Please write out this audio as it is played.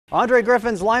Andre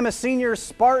Griffin's Lima Senior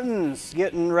Spartans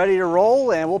getting ready to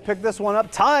roll, and we'll pick this one up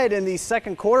tied in the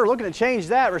second quarter. Looking to change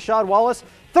that. Rashad Wallace,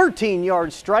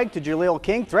 13-yard strike to Jaleel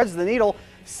King, threads the needle,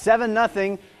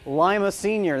 7-0 Lima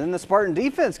Senior. Then the Spartan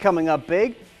defense coming up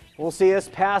big. We'll see this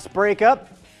pass break up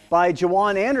by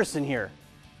Jawan Anderson here.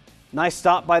 Nice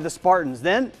stop by the Spartans.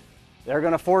 Then they're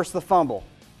going to force the fumble.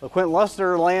 LaQuint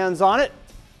Luster lands on it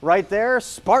right there.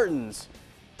 Spartans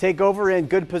take over in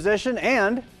good position,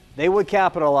 and they would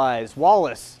capitalize.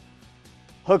 Wallace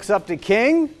hooks up to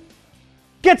King,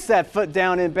 gets that foot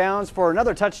down inbounds for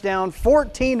another touchdown.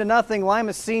 14-0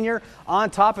 Lima Senior on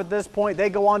top at this point. They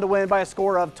go on to win by a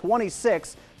score of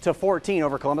 26-14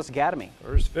 over Columbus Academy.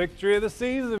 First victory of the season.